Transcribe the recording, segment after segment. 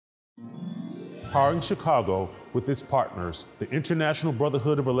Powering Chicago with its partners, the International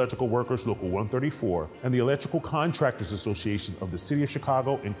Brotherhood of Electrical Workers Local 134 and the Electrical Contractors Association of the City of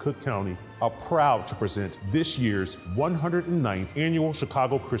Chicago and Cook County are proud to present this year's 109th annual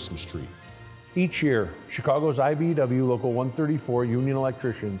Chicago Christmas tree. Each year, Chicago's IBEW Local 134 union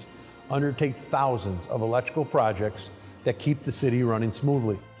electricians undertake thousands of electrical projects that keep the city running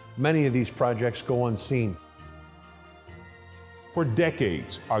smoothly. Many of these projects go unseen. For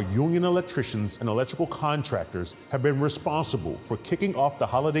decades, our union electricians and electrical contractors have been responsible for kicking off the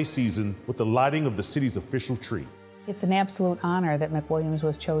holiday season with the lighting of the city's official tree. It's an absolute honor that McWilliams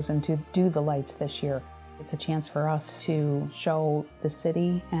was chosen to do the lights this year. It's a chance for us to show the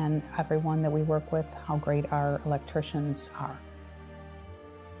city and everyone that we work with how great our electricians are.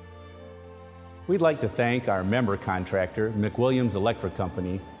 We'd like to thank our member contractor, McWilliams Electric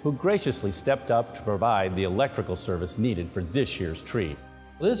Company, who graciously stepped up to provide the electrical service needed for this year's tree.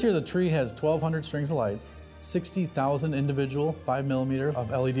 This year the tree has 1,200 strings of lights, 60,000 individual 5mm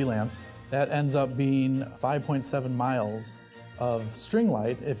of LED lamps. That ends up being 5.7 miles of string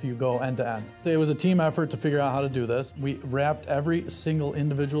light if you go end to end. It was a team effort to figure out how to do this. We wrapped every single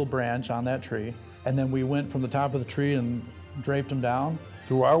individual branch on that tree, and then we went from the top of the tree and draped them down.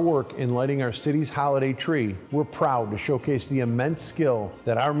 Through our work in lighting our city's holiday tree, we're proud to showcase the immense skill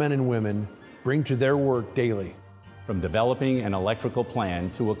that our men and women bring to their work daily. From developing an electrical plan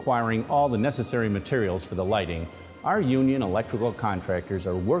to acquiring all the necessary materials for the lighting, our union electrical contractors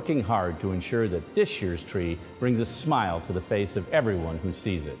are working hard to ensure that this year's tree brings a smile to the face of everyone who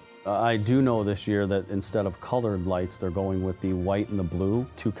sees it. I do know this year that instead of colored lights, they're going with the white and the blue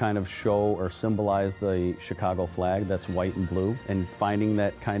to kind of show or symbolize the Chicago flag that's white and blue. And finding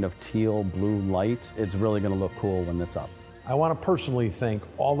that kind of teal blue light, it's really going to look cool when it's up. I want to personally thank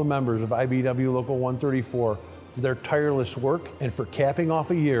all the members of IBEW Local 134 for their tireless work and for capping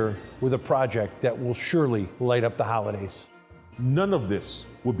off a year with a project that will surely light up the holidays. None of this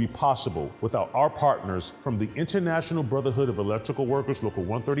would be possible without our partners from the International Brotherhood of Electrical Workers Local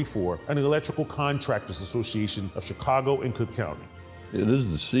 134 and the Electrical Contractors Association of Chicago and Cook County. It is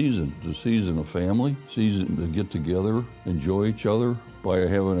the season of family, season to get together, enjoy each other by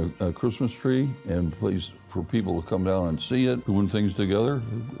having a Christmas tree and a place for people to come down and see it, doing things together.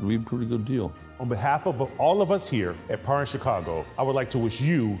 It'd be a pretty good deal. On behalf of all of us here at Powering Chicago, I would like to wish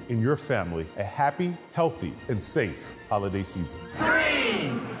you and your family a happy, healthy, and safe holiday season. 3,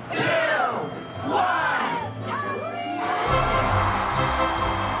 2, 1.